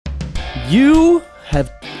You have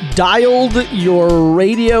dialed your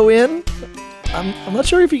radio in. I'm not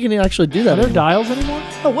sure if you can actually do that. Are there dials anymore?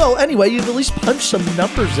 Oh, well, anyway, you've at least punched some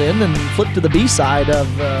numbers in and flipped to the B-side of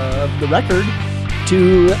the record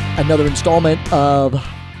to another installment of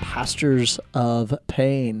Pastors of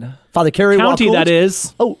Pain. Father Kerry County, Wacholtz. that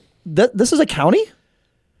is. Oh, this is a county?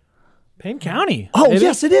 Payne County. Oh, baby.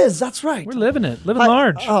 yes, it is. That's right. We're living it. Living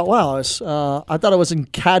large. Oh, wow. I thought it was in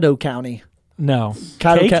Caddo County. No.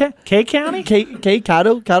 Caddo K County?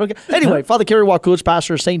 Caddo. Anyway, Father Kerry Wacholtz,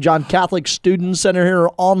 pastor of St. John Catholic Student Center, here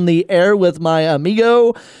on the air with my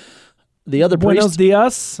amigo, the other priest. Buenos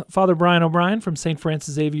dias, Father Brian O'Brien from St.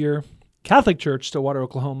 Francis Xavier Catholic Church, Stillwater,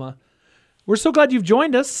 Oklahoma. We're so glad you've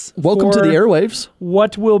joined us. Welcome to the airwaves.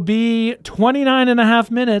 What will be 29 and a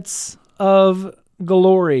half minutes of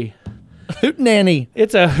glory. Hootenanny.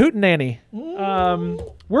 It's a hootenanny.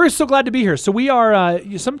 We're so glad to be here. So we are,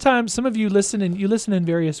 sometimes some of you listen, and you listen in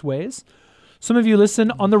various ways. Some of you listen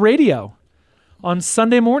on the radio on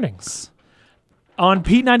Sunday mornings on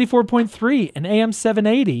Pete 94.3 and AM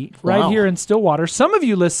 780 right here in Stillwater. Some of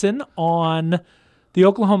you listen on the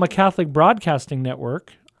Oklahoma Catholic Broadcasting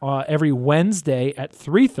Network every Wednesday at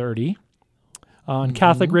 3:30 on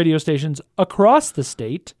Catholic radio stations across the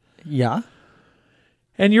state. Yeah.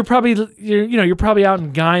 And you're probably out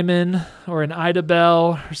in Guyman or in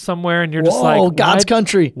Idabel or somewhere, and you're just like, God's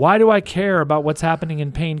country. Why do I care about what's happening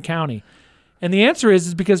in Payne County? And the answer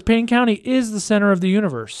is because Payne County is the center of the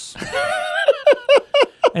universe.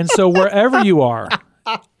 And so wherever you are,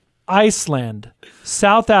 Iceland,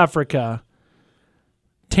 South Africa,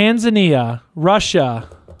 Tanzania, Russia,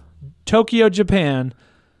 Tokyo, Japan,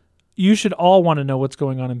 you should all want to know what's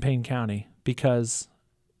going on in Payne County, because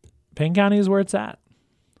Payne County is where it's at.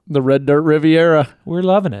 The Red Dirt Riviera. We're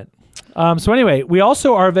loving it. So anyway, we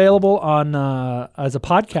also are available on as a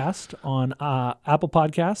podcast on Apple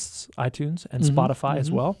Podcasts, iTunes, and Spotify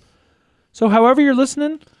as well. So however you're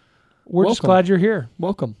listening, we're just glad you're here.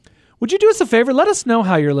 Welcome. Would you do us a favor? Let us know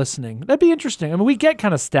how you're listening. That'd be interesting. I mean, we get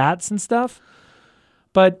kind of stats and stuff,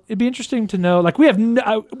 but it'd be interesting to know. Like, we have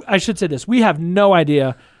I should say this. We have no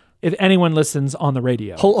idea if anyone listens on the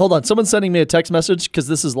radio. Hold on. Someone's sending me a text message because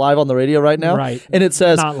this is live on the radio right now. Right. And it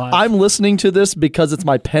says, Not live. I'm listening to this because it's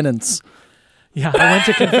my penance. Yeah, I went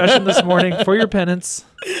to confession this morning for your penance.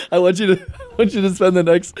 I want you to spend the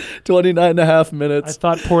next 29 and a half minutes. I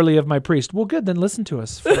thought poorly of my priest. Well, good. Then listen to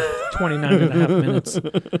us for 29 and a half minutes.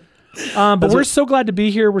 But we're so glad to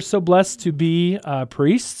be here. We're so blessed to be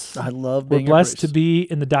priests. I love being We're blessed a to priest. be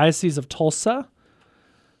in the Diocese of Tulsa.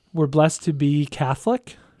 We're blessed to be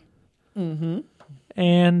Catholic. And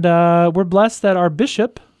we're blessed that our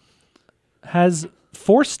bishop has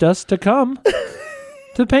forced us to come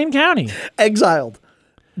to Payne County. Exiled.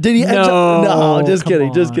 Did he No, No, just come kidding.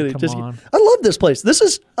 on, Just kidding. come Just on. kidding. I love this place. This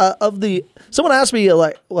is someone asked me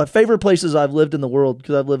like what favorite places I've lived in the world,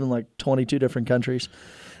 because I've lived in like 22 different countries.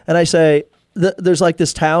 And I say there's like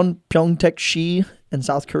this town, Pyeongtaek-si in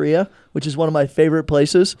South Korea, which is one of my favorite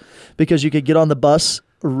places because you could get on the bus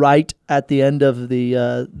right at the end of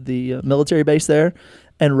the military base there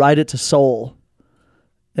and ride it to Seoul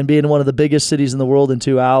and be in one of the biggest cities in the world in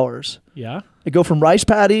 2 hours. Yeah. I go from rice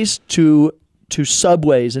paddies to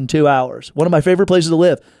subways in 2 hours. One of my favorite places to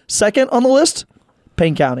live. Second on the list,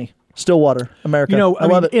 Payne County, Stillwater, America. I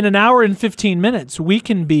love it. In an hour and 15 minutes, we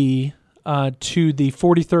can be to the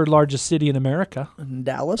 43rd largest city in America, In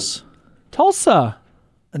Dallas, Tulsa.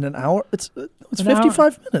 in an hour, it's An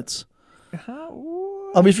 55 minutes.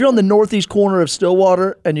 I mean, if you're on the northeast corner of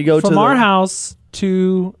Stillwater and you go From to our house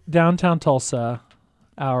to downtown Tulsa,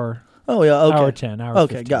 hour oh yeah, okay, hour 10, hour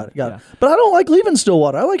okay, 15. got it. Yeah. But I don't like leaving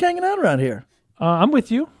Stillwater. I like hanging out around here. I'm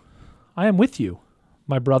with you. I am with you,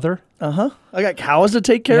 my brother. I got cows to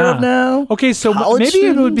take care Yeah. of now. Okay, so College maybe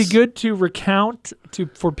it would be students. good to recount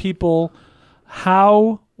for people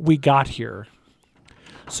how we got here.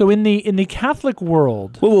 So in the Catholic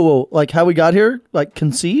world, Whoa! Like how we got here? Like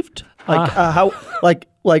conceived? Like how? Like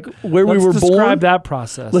where we let's were describe born? that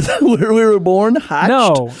process. Where we were born?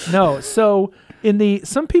 Hatched? No. So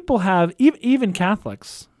some people have even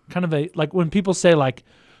Catholics kind of like when people say like,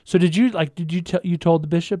 so did you told the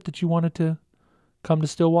bishop that you wanted to come to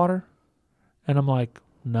Stillwater? And I'm like,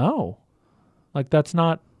 no, like that's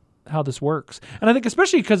not how this works. And I think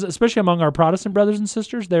especially among our Protestant brothers and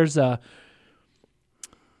sisters, I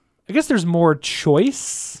guess there's more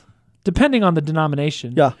choice depending on the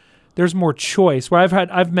denomination. Yeah. There's more choice. Where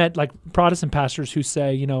I've met like Protestant pastors who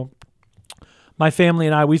say, my family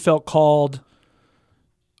and we felt called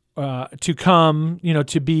to come,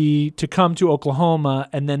 to come to Oklahoma,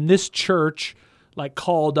 and then this church like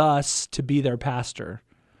called us to be their pastor.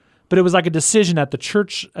 but it was like a decision at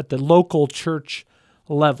the local church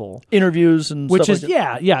level. Interviews and Which stuff is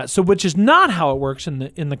like that. So which is not how it works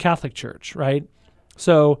in the Catholic Church, right?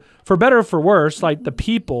 So for better or for worse, like the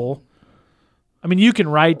people, I mean, you can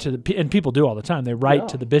write to and people do all the time. They write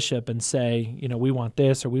to the bishop and say, we want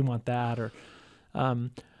this or we want that, or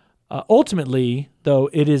ultimately, though,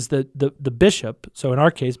 it is the bishop. So in our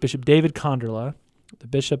case, Bishop David Konderla, the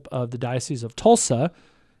bishop of the Diocese of Tulsa,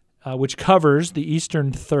 which covers the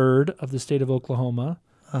eastern third of the state of Oklahoma,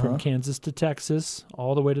 from Kansas to Texas,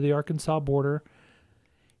 all the way to the Arkansas border.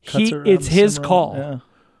 It's his call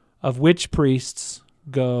of which priests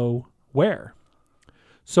go where.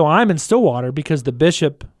 So I'm in Stillwater because the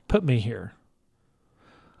bishop put me here.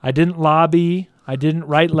 I didn't lobby. I didn't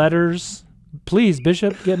write letters. Please,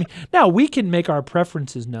 bishop, get me. Now, we can make our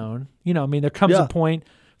preferences known. There comes a point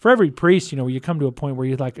for every priest, where you come to a point where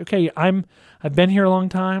you're like, okay, I've been here a long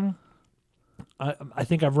time. I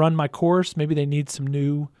think I've run my course. Maybe they need some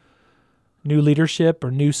new leadership or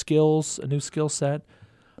new skills, a new skill set.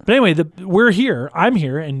 But anyway, we're here. I'm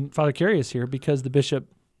here, and Father Carey is here because the bishop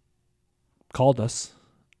called us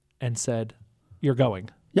and said, "You're going."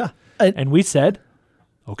 Yeah, and we said,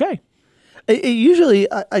 "Okay." It usually,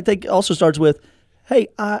 I think, also starts with, "Hey,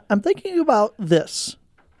 I'm thinking about this.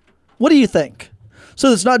 What do you think?"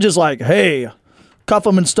 So it's not just like, "Hey, cuff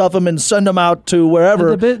them and stuff them and send them out to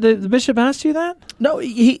wherever." The bishop asked you that? No,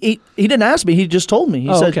 he didn't ask me. He just told me.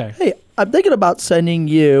 He said, okay. "Hey, I'm thinking about sending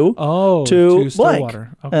you to blank." Stillwater.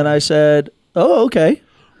 Okay. And I said, "Oh, okay."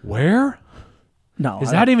 Where? No,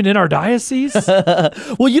 is that even in our diocese?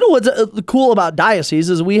 Well, you know what's cool about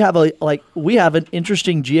diocese is we have an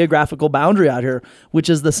interesting geographical boundary out here, which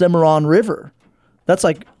is the Cimarron River. That's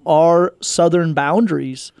like our southern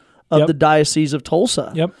boundaries of the Diocese of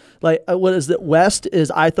Tulsa. Yep. Like what is it? West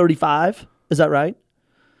is I-35. Is that right?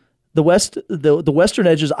 The west, the western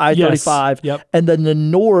edge is I-35. Yes. Yep. And then the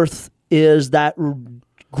north is that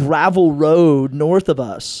gravel road north of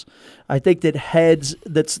us. I think that's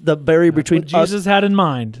the barrier between what Jesus had in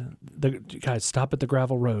mind. Guys, stop at the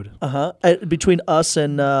gravel road. Between us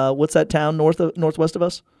and what's that town northwest of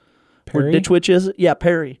us? Perry? Where Ditch Witch is? Yeah,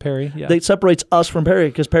 Perry. Perry, yeah. That separates us from Perry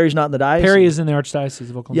because Perry's not in the diocese. Perry is in the Archdiocese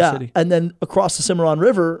of Oklahoma City. And then across the Cimarron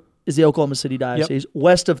River is the Oklahoma City Diocese. Yep.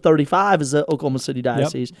 West of 35 is the Oklahoma City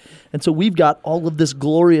Diocese. Yep. And so we've got all of this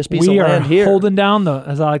glorious piece of land here. We are holding down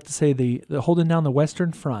as I like to say, the holding down the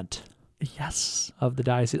western front. Yes. Of the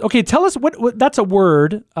diocese. Okay, tell us what that's a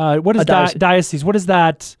word. What is diocese? What is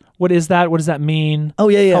that? What is that? What does that mean? Oh,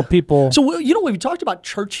 yeah. Help people. So, we talked about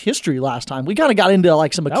church history last time. We kind of got into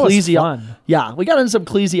like some ecclesiology. Yeah, we got into some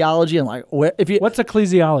ecclesiology and like what's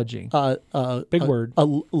ecclesiology? Big word. A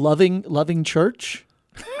loving church.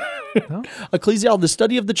 No? Ecclesiology, the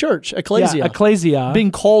study of the church. Ecclesia. Yeah, ecclesia.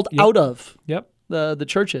 Being called out of. Yep. The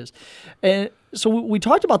churches. And so we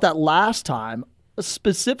talked about that last time.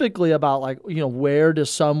 Specifically about where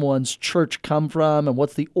does someone's church come from and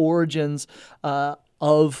what's the origins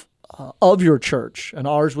of your church. And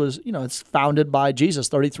ours was, it's founded by Jesus,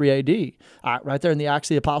 33 AD. Right there in the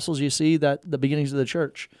Acts of the Apostles, you see that the beginnings of the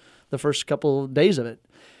church, the first couple of days of it.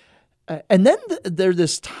 And then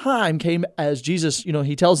this time came as Jesus,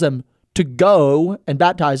 he tells them to go and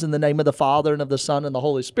baptize in the name of the Father and of the Son and the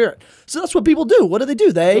Holy Spirit. So that's what people do. What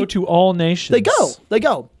do? They go to all nations. They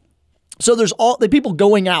go. So there's the people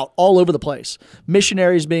going out all over the place,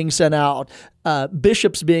 missionaries being sent out,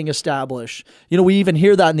 bishops being established. We even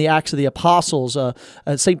hear that in the Acts of the Apostles.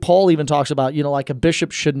 St. Paul even talks about, like a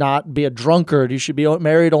bishop should not be a drunkard. He should be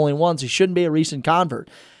married only once. He shouldn't be a recent convert.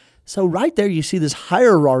 So right there, you see this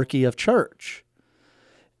hierarchy of church.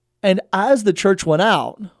 And as the church went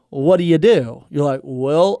out, what do? You're like,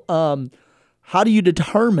 well, how do you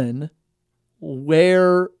determine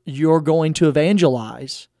where you're going to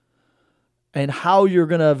evangelize? And how you're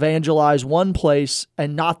going to evangelize one place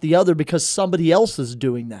and not the other because somebody else is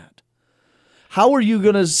doing that. How are you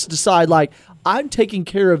going to decide, I'm taking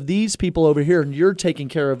care of these people over here and you're taking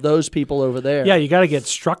care of those people over there? Yeah, you got to get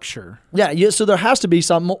structure. Yeah, so there has to be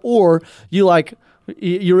something. Or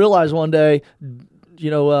you realize one day,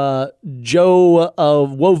 Joe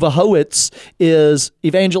Wojciechowicz is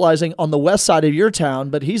evangelizing on the west side of your town,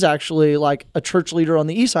 but he's actually like a church leader on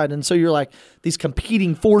the east side. And so you're like these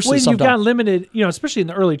competing forces. Well, sometimes. You've got limited, especially in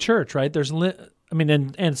the early church, right? There's,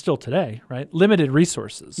 and still today, right? Limited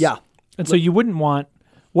resources. Yeah. And so you wouldn't want,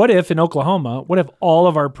 what if in Oklahoma, what if all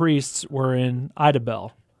of our priests were in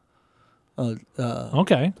Idabel?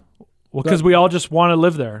 Okay. Well, because we all just want to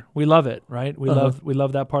live there. We love it, right? We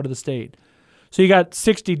love that part of the state. So you got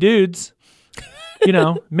 60 dudes,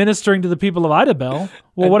 ministering to the people of Idabel.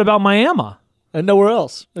 Well, what about Miami? And nowhere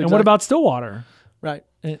else. Exactly. And what about Stillwater? Right.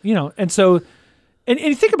 And so, and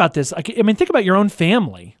you think about this. Like, I mean, think about your own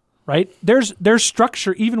family, right? There's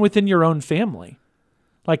structure even within your own family.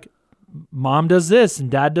 Like, mom does this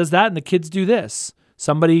and dad does that, and the kids do this.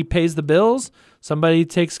 Somebody pays the bills. Somebody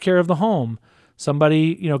takes care of the home.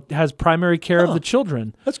 Somebody, has primary care of the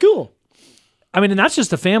children. That's cool. I mean, and that's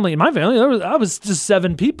just a family. In my family, I was just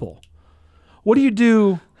 7 people. What do you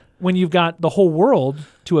do when you've got the whole world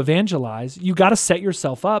to evangelize? You got to set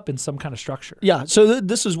yourself up in some kind of structure. Yeah. So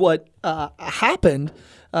this is what happened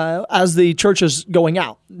as the church is going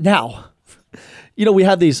out. Now, we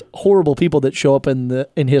have these horrible people that show up in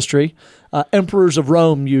history, emperors of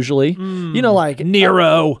Rome usually. Like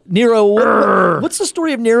Nero. What's the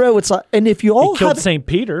story of Nero? It's like, and if you all He killed St.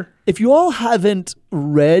 Peter. If you all haven't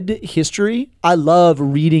read history, I love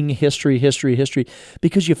reading history,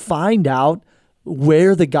 because you find out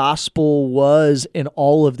where the gospel was in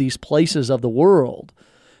all of these places of the world,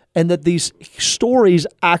 and that these stories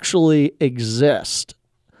actually exist,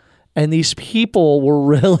 and these people were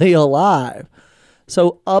really alive.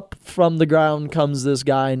 So up from the ground comes this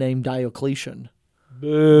guy named Diocletian.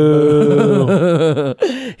 Boo.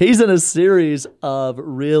 He's in a series of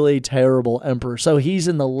really terrible emperors. So he's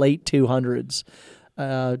in the late 200s,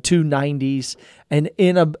 290s, and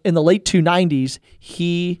in the late 290s,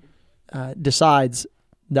 he decides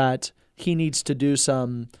that he needs to do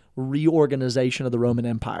some reorganization of the Roman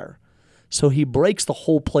Empire. So he breaks the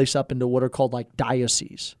whole place up into what are called like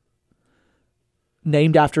dioceses,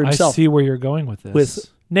 named after himself. I see where you're going with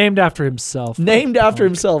this. Named after himself. Named after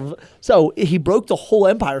himself. So he broke the whole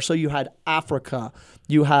empire. So you had Africa.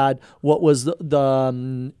 You had what was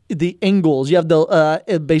the Ingles. You have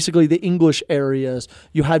basically the English areas.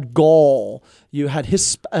 You had Gaul. You had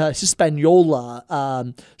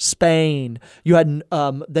Hispaniola, Spain. You had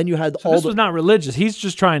then you had this was not religious. He's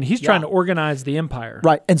just trying to organize the empire.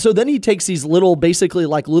 Right. And so then he takes these little, basically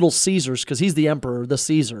like little Caesars, because he's the emperor, the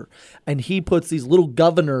Caesar, and he puts these little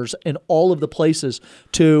governors in all of the places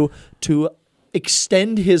to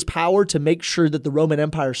extend his power to make sure that the Roman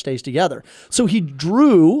Empire stays together. So he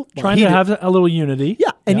drew trying to have a little unity.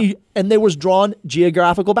 Yeah, and there was drawn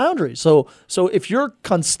geographical boundaries. So if you're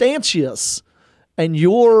Constantius and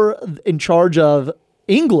you're in charge of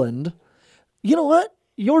England, you know what?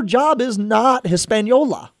 Your job is not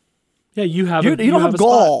Hispaniola. Yeah, you don't have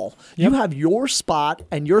Gaul. Yep. You have your spot,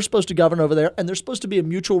 and you're supposed to govern over there. And there's supposed to be a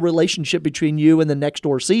mutual relationship between you and the next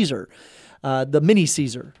door Caesar, the mini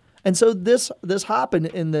Caesar. And so this happened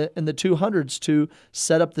in the 200s to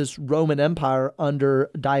set up this Roman Empire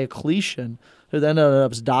under Diocletian, who then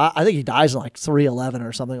ended up I think he dies in like 311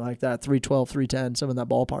 or something like that, 312, 310, something in that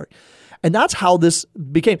ballpark. And that's how this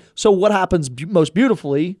became. So what happens most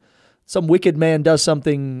beautifully? Some wicked man does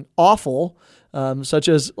something awful, such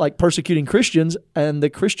as like persecuting Christians, and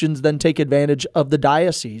the Christians then take advantage of the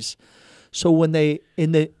diocese. So when they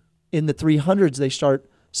in the 300s they start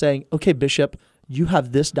saying, "Okay, bishop, you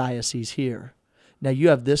have this diocese here. Now you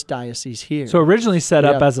have this diocese here." So originally set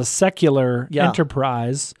up as a secular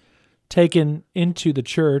enterprise, taken into the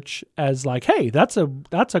church as like, hey, that's a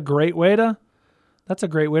great way to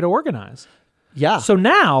organize. Yeah. So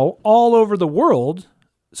now all over the world,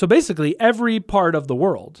 so basically every part of the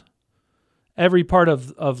world, every part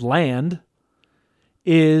of land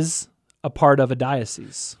is a part of a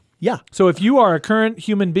diocese. Yeah. So if you are a current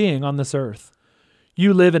human being on this earth,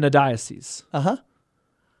 you live in a diocese.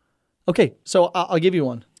 Okay, so I'll give you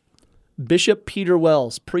one. Bishop Peter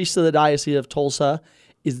Wells, priest of the Diocese of Tulsa,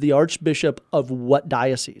 is the Archbishop of what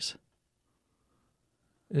diocese?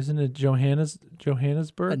 Isn't it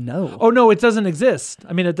Johannesburg? No. Oh no, it doesn't exist.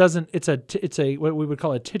 I mean, it doesn't. It's a what we would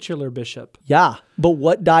call a titular bishop. Yeah, but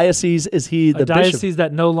what diocese is he the a diocese bishop?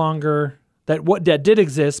 that no longer that did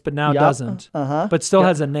exist but now doesn't. But still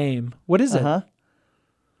has a name. What is it?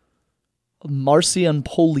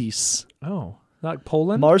 Marcianopolis. Oh, not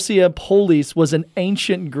Poland? Marcianopolis was an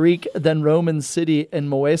ancient Greek then Roman city in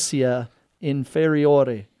Moesia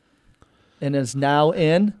Inferiore, and is now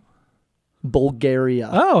in Bulgaria.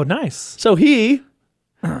 Oh, nice. So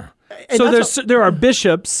there are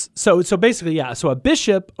bishops. So basically, yeah. So a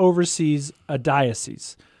bishop oversees a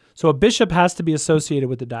diocese. So a bishop has to be associated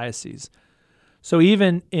with the diocese. So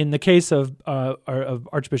even in the case of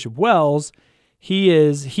Archbishop Wells,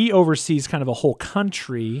 he oversees kind of a whole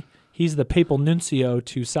country. He's the papal nuncio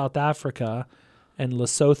to South Africa and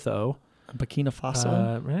Lesotho. Burkina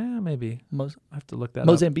Faso? Maybe. I have to look that up.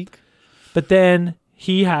 Mozambique? But then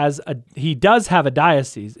he does have a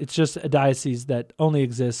diocese. It's just a diocese that only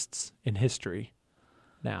exists in history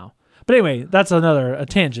now. But anyway, that's a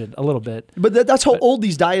tangent a little bit. But that's how old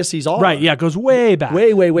these dioceses are. Right, yeah, it goes way back.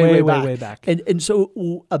 Way back. And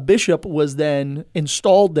so a bishop was then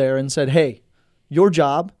installed there and said, hey, your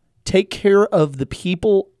job, take care of the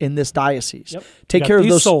people in this diocese. Yep. Take care of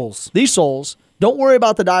these those souls. These souls. Don't worry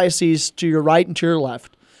about the diocese to your right and to your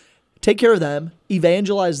left. Take care of them,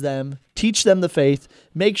 evangelize them, teach them the faith,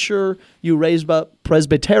 make sure you raise up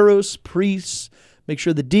presbyteros, priests, make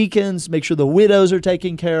sure the deacons, make sure the widows are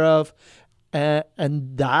taken care of.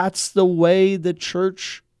 And that's the way the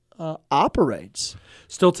church operates.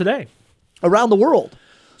 Still today. Around the world.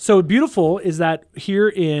 So beautiful is that here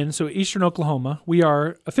in Eastern Oklahoma, we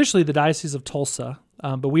are officially the Diocese of Tulsa,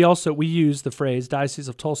 but we use the phrase Diocese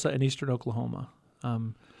of Tulsa and Eastern Oklahoma.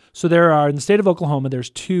 So there are, in the state of Oklahoma, there's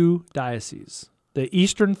 2 dioceses. The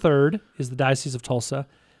eastern third is the Diocese of Tulsa.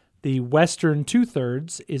 The western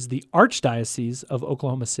 2/3 is the Archdiocese of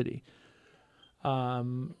Oklahoma City.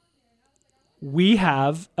 We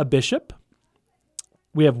have a bishop.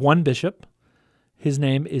 We have one bishop. His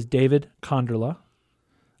name is David Konderla.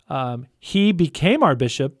 He became our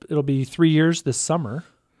bishop. It'll be 3 years this summer.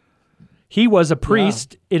 He was a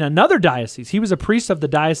priest in another diocese. He was a priest of the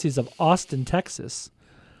Diocese of Austin, Texas,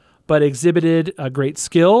 but exhibited a great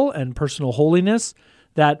skill and personal holiness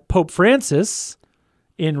that Pope Francis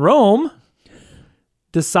in Rome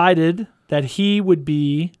decided that he would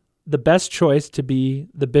be the best choice to be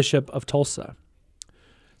the Bishop of Tulsa.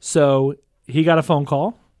 So he got a phone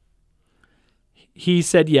call. He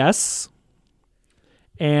said yes.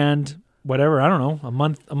 And whatever, I don't know,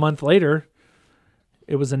 a month later,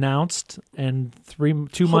 it was announced, and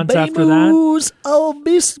 2 months after that,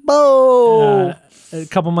 Obispo. A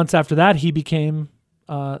couple months after that, he became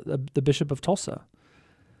the Bishop of Tulsa.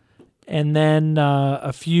 And then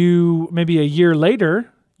maybe a year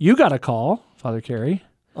later, you got a call, Father Carey,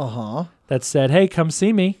 that said, "Hey, come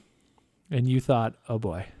see me," and you thought, "Oh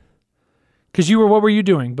boy," because what were you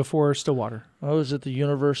doing before Stillwater? I was at the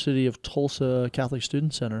University of Tulsa Catholic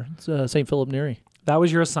Student Center, St. Philip Neri. That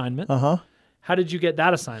was your assignment. How did you get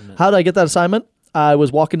that assignment? How did I get that assignment? I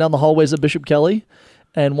was walking down the hallways of Bishop Kelly,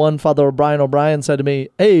 and one Father Brian O'Brien said to me,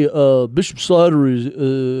 "Hey, Bishop Slaughter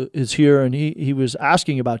is here, and he was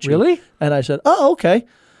asking about you." Really? And I said, "Oh, okay."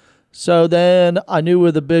 So then I knew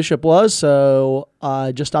where the bishop was, so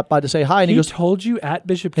I just stopped by to say hi. And he goes, told you at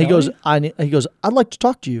Bishop Kelly? He goes, "I'd like to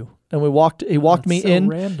talk to you." And he walked me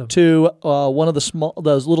in to one of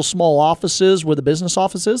those little small offices where the business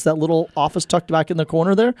office is, that little office tucked back in the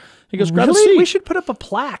corner there. He goes, "Grab a seat." We should put up a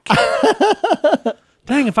plaque.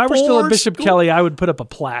 Dang, if I were still at Bishop Kelly, I would put up a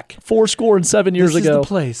plaque. 7 years ago. This is the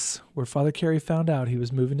place where Father Carey found out he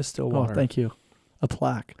was moving to Stillwater. Oh, thank you. A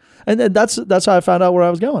plaque. And then that's how I found out where I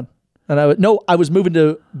was going. And I was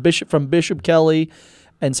moving from Bishop Kelly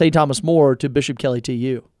and St. Thomas More to Bishop Kelly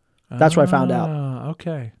TU. That's where I found out.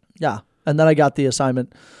 Okay. Yeah. And then I got the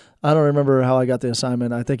assignment. I don't remember how I got the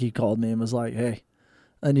assignment. I think he called me and was like, "Hey,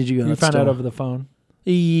 I need you to go." You found out over the phone?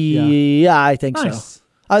 Yeah, I think so.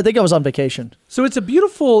 I think I was on vacation. So it's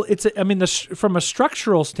from a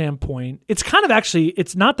structural standpoint, it's kind of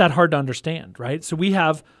it's not that hard to understand, right? So we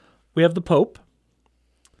have the Pope,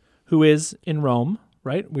 who is in Rome,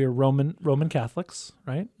 right? We are Roman Catholics,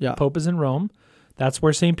 right? Yeah. The Pope is in Rome. That's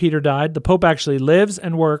where St. Peter died. The Pope actually lives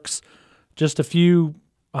and works just a few,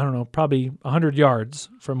 I don't know, probably 100 yards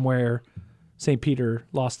from where St. Peter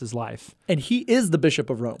lost his life. And he is the Bishop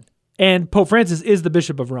of Rome. And Pope Francis is the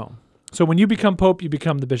Bishop of Rome. So when you become Pope, you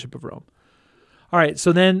become the Bishop of Rome. All right,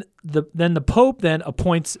 so then the Pope then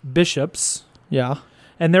appoints bishops. Yeah.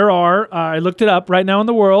 And there are, I looked it up right now in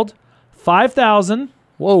the world,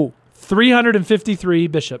 5,353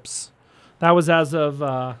 bishops. That was as of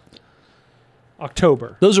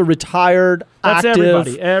October. Those are retired, That's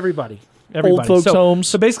active. everybody. Old folks' homes.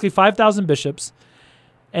 So basically 5,000 bishops.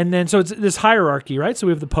 And then, so it's this hierarchy, right? So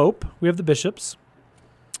we have the Pope, we have the bishops.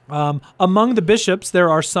 Among the bishops, there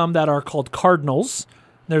are some that are called cardinals.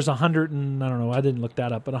 There's 100 and, I don't know, I didn't look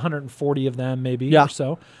that up, but 140 of them maybe or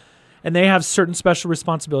so. And they have certain special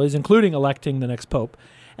responsibilities, including electing the next pope.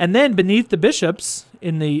 And then beneath the bishops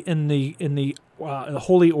in the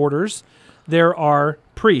holy orders, there are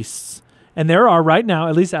priests. And there are right now,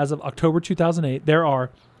 at least as of October 2008, there are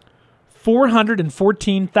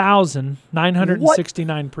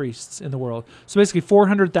 414,969 priests in the world. So basically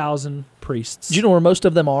 400,000 priests. Do you know where most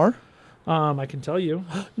of them are? I can tell you.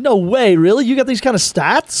 No way, really? You got these kind of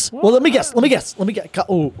stats? Well, let me guess.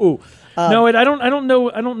 Oh. No, I don't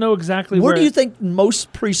know exactly where do you think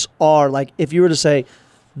most priests are? Like, if you were to say,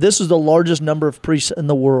 this is the largest number of priests in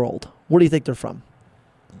the world, where do you think they're from?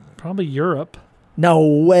 Probably Europe. No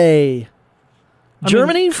way.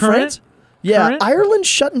 Germany? France? Yeah, current. Ireland's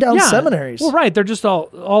shutting down seminaries. Well, right. They're just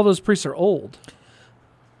all those priests are old.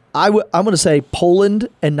 I'm going to say Poland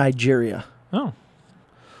and Nigeria. Oh.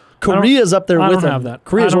 Korea's up there I with don't them. have that.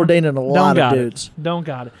 Korea's ordaining a lot of got dudes. Don't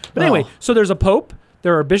got it. But anyway, so there's a pope,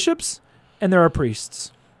 there are bishops, and there are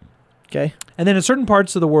priests. Okay. And then in certain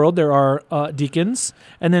parts of the world, there are deacons.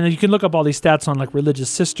 And then you can look up all these stats on like religious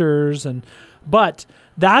sisters. But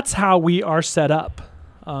that's how we are set up.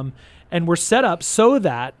 And we're set up so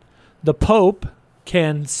that the pope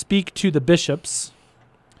can speak to the bishops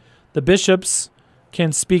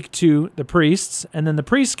can speak to the priests, and then the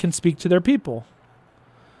priests can speak to their people.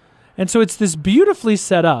 And so it's this beautifully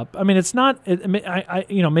set up. I mean, it's not.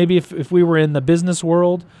 Maybe if we were in the business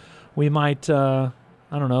world, we might. I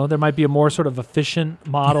don't know. There might be a more sort of efficient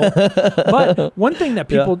model. But one thing that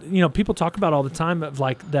people talk about all the time of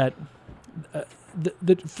like that,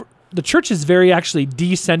 the church is very actually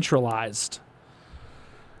decentralized.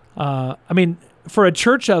 I mean, for a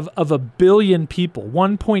church of 1 billion people,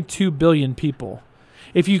 1.2 billion people.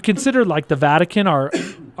 If you consider like the Vatican,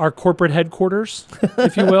 our corporate headquarters,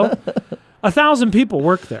 if you will, 1,000 people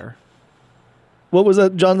work there. What was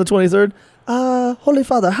that, John the 23rd? Holy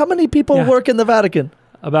Father, how many people work in the Vatican?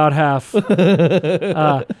 About half.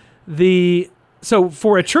 So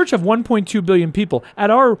for a church of 1.2 billion people, at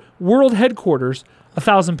our world headquarters,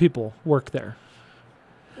 1,000 people work there.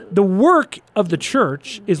 The work of the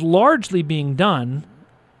church is largely being done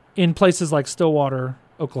in places like Stillwater,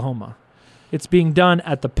 Oklahoma. It's being done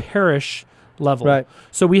at the parish level. Right.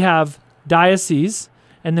 So we have dioceses,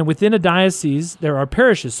 and then within a diocese, there are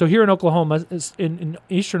parishes. So here in Oklahoma, in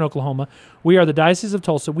eastern Oklahoma, we are the Diocese of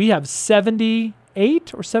Tulsa. We have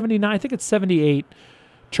 78 or 79, I think it's 78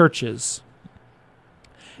 churches.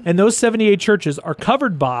 And those 78 churches are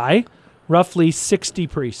covered by roughly 60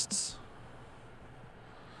 priests.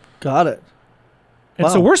 Got it. And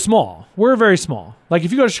so we're small. We're very small. Like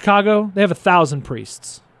if you go to Chicago, they have 1,000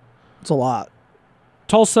 priests. It's a lot.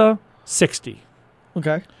 Tulsa, 60.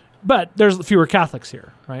 Okay. But there's fewer Catholics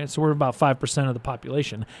here, right? So we're about 5% of the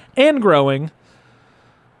population and growing.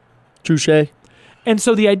 Touché. And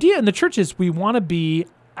so the idea in the church is we want to be,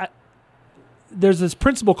 there's this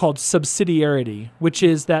principle called subsidiarity, which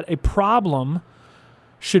is that a problem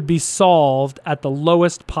should be solved at the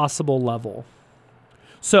lowest possible level.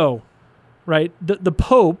 So, right, the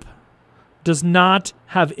Pope does not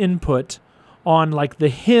have input on like the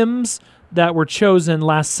hymns that were chosen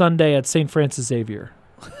last Sunday at St. Francis Xavier.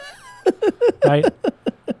 Right?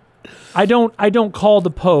 I don't call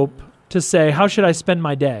the Pope to say, how should I spend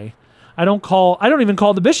my day? I don't even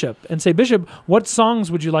call the bishop and say, Bishop, what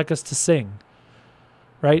songs would you like us to sing?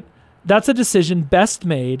 Right? That's a decision best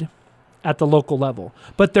made at the local level.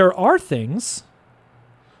 But there are things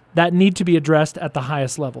that need to be addressed at the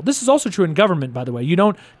highest level. This is also true in government, by the way. You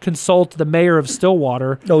don't consult the mayor of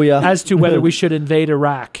Stillwater as to whether we should invade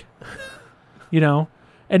Iraq, and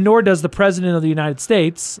nor does the president of the United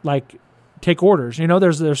States take orders.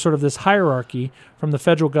 There's sort of this hierarchy from the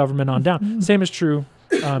federal government on down. Same is true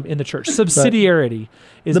in the church. Subsidiarity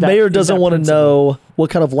is the mayor doesn't want to know what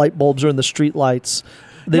kind of light bulbs are in the street lights.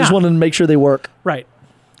 They just want to make sure they work. Right.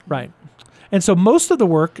 And so most of the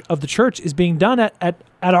work of the church is being done at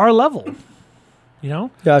our level,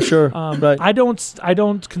 Yeah, sure. Right. I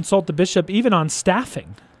don't consult the bishop even on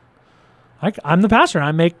staffing. I'm the pastor. And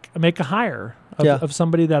I make a hire of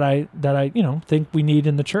somebody that I think we need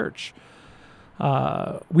in the church.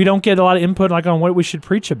 We don't get a lot of input on what we should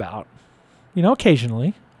preach about,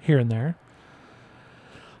 occasionally here and there.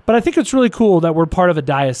 But I think it's really cool that we're part of a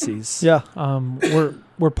diocese. Yeah.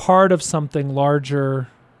 We're part of something larger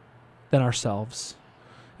than ourselves.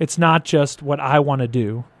 It's not just what I want to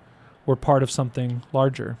do. We're part of something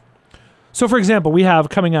larger. So, for example, we have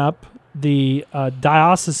coming up the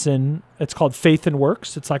diocesan, it's called Faith and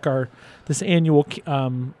Works. It's like this annual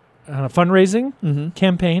fundraising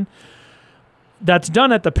campaign that's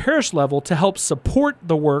done at the parish level to help support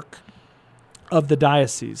the work of the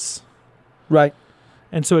diocese. Right.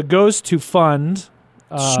 And so it goes to fund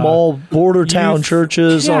small border town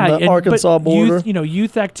churches on the Arkansas border.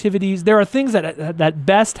 Youth activities. There are things that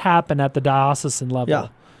best happen at the diocesan level.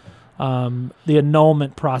 Yeah. The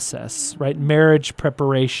annulment process, right? Marriage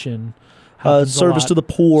preparation. Service to the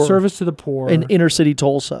poor. Service to the poor. In inner city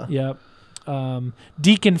Tulsa. Yep.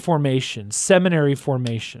 Deacon formation, seminary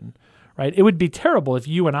formation, right? It would be terrible if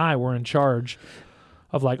you and I were in charge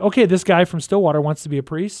of okay, this guy from Stillwater wants to be a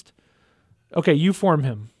priest. Okay, you form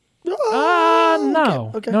him.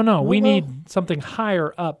 No. Okay. No. We need something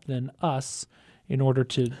higher up than us in order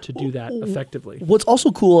to do that effectively. What's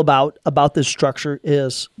also cool about this structure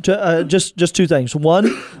is just two things. One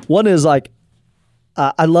is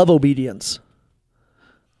I love obedience.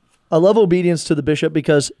 I love obedience to the bishop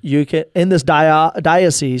because you can, in this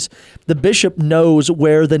diocese, the bishop knows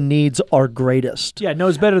where the needs are greatest. Yeah,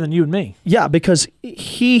 knows better than you and me. Yeah, because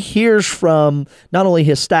he hears from not only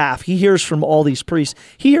his staff, he hears from all these priests.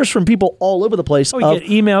 He hears from people all over the place. Oh, you get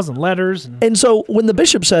emails and letters. And so when the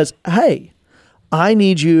bishop says, hey, I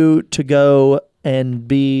need you to go and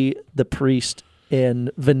be the priest in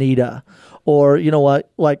Veneta, or you know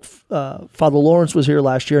what, like Father Lawrence was here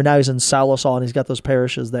last year, now he's in Sallisaw and he's got those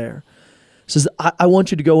parishes there. Says, I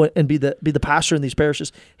want you to go and be the pastor in these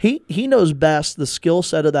parishes. He knows best the skill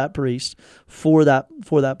set of that priest for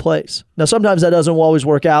that place. Now sometimes that doesn't always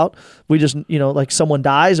work out. We just, like someone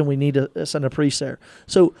dies and we need to send a priest there.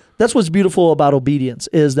 So that's what's beautiful about obedience,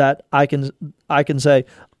 is that I can say,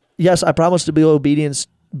 yes, I promise to be obedient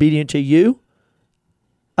to you.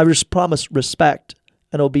 I just promise respect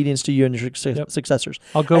and obedience to you and your successors.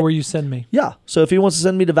 I'll go where you send me. Yeah. So if he wants to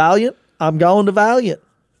send me to Valiant, I'm going to Valiant.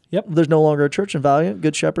 Yep. There's no longer a church in Valiant.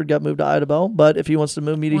 Good Shepherd got moved to Idabel. But if he wants to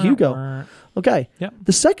move me to Hugo. Okay. Yep.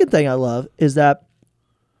 The second thing I love is that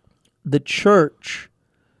the church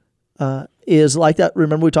is like that.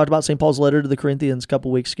 Remember we talked about St. Paul's letter to the Corinthians a couple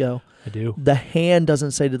weeks ago? I do. The hand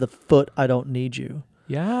doesn't say to the foot, I don't need you.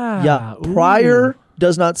 Yeah. Yeah. Ooh. Prior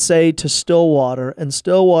does not say to Stillwater, and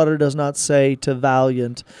Stillwater does not say to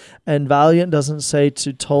Valiant, and Valiant doesn't say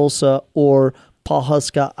to Tulsa or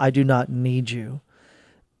Pawhuska, I do not need you.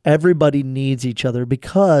 Everybody needs each other,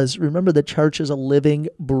 because remember, the church is a living,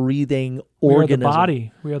 breathing organism. We are the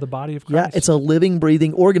body. We are the body of Christ. Yeah, it's a living,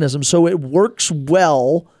 breathing organism. So it works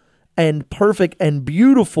well and perfect and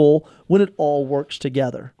beautiful when it all works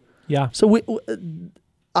together. Yeah. So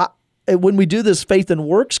when we do this Faith and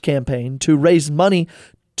Works campaign to raise money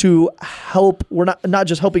to help, we're not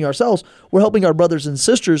just helping ourselves, we're helping our brothers and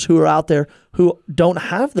sisters who are out there who don't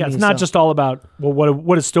have the means. It's not just all about, well,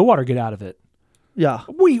 what does Stillwater get out of it? Yeah.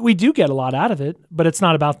 We do get a lot out of it, but it's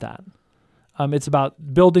not about that. It's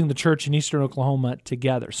about building the church in Eastern Oklahoma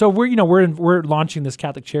together. So we're launching this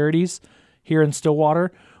Catholic Charities here in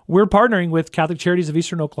Stillwater. We're partnering with Catholic Charities of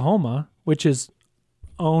Eastern Oklahoma, which is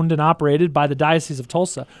owned and operated by the Diocese of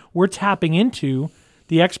Tulsa. We're tapping into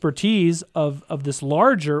the expertise of this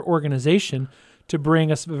larger organization to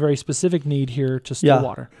bring us a very specific need here to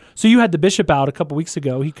Stillwater. Yeah. So you had the bishop out a couple weeks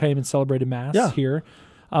ago. He came and celebrated Mass here.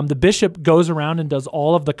 The bishop goes around and does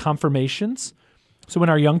all of the confirmations. So when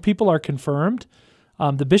our young people are confirmed,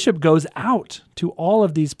 the bishop goes out to all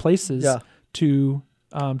of these places to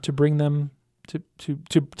bring them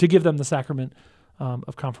to give them the sacrament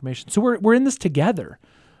of confirmation. So we're in this together.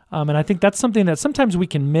 And I think that's something that sometimes we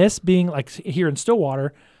can miss, being like here in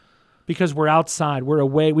Stillwater, because we're outside, we're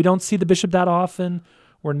away. We don't see the bishop that often.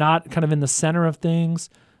 We're not kind of in the center of things.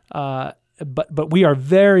 But we are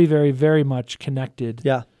very, very, very much connected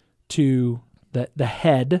to the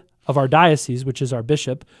head of our diocese, which is our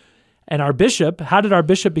bishop. And our bishop, how did our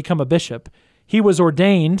bishop become a bishop? He was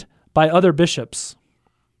ordained by other bishops.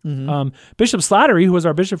 Mm-hmm. Bishop Slattery, who was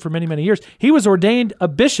our bishop for many, many years, he was ordained a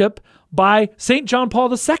bishop by St. John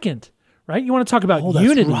Paul II, right? You want to talk about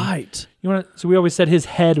unity. Right. So we always said his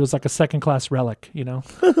head was like a second-class relic,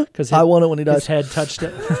 because I want it when he dies. His head touched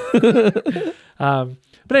it.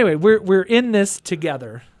 But anyway, we're in this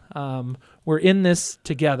together. We're in this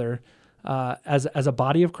together as a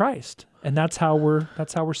body of Christ, and that's how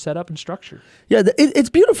we're set up and structured. Yeah, it's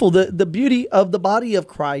beautiful. The beauty of the body of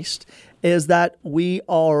Christ is that we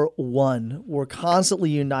are one. We're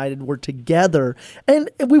constantly united. We're together,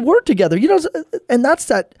 and we work together. And that's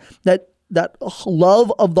that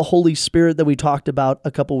love of the Holy Spirit that we talked about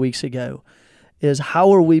a couple weeks ago. Is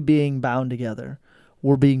how are we being bound together?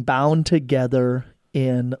 We're being bound together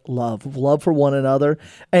in love for one another.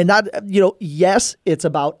 And not, yes, it's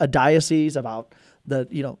about a diocese, about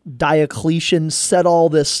Diocletian set all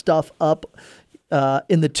this stuff up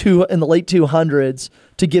in the late 200s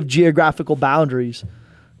to give geographical boundaries.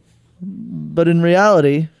 But in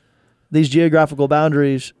reality, these geographical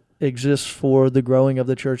boundaries exist for the growing of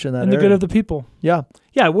the church in that area. And the good of the people. Yeah.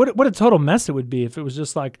 Yeah, what a total mess it would be if it was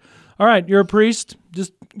just like, all right, you're a priest,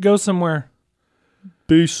 just go somewhere.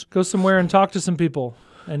 Peace. Go somewhere and talk to some people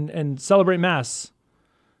and celebrate Mass.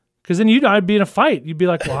 Because then I'd be in a fight. You'd be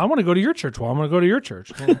like, well, I want to go to your church. Well, I'm going to go to your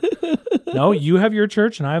church. Well, no, you have your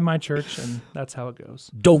church and I have my church, and that's how it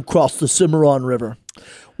goes. Don't cross the Cimarron River.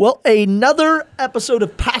 Well, another episode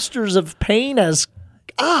of Pastors of Pain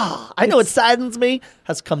I know it saddens me,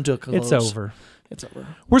 has come to a close. It's over.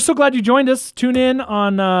 We're so glad you joined us. Tune in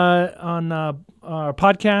on our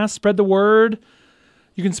podcast. Spread the word.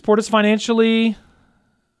 You can support us financially.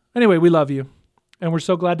 Anyway, we love you, and we're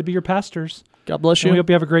so glad to be your pastors. God bless you. And we hope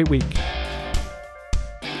you have a great week.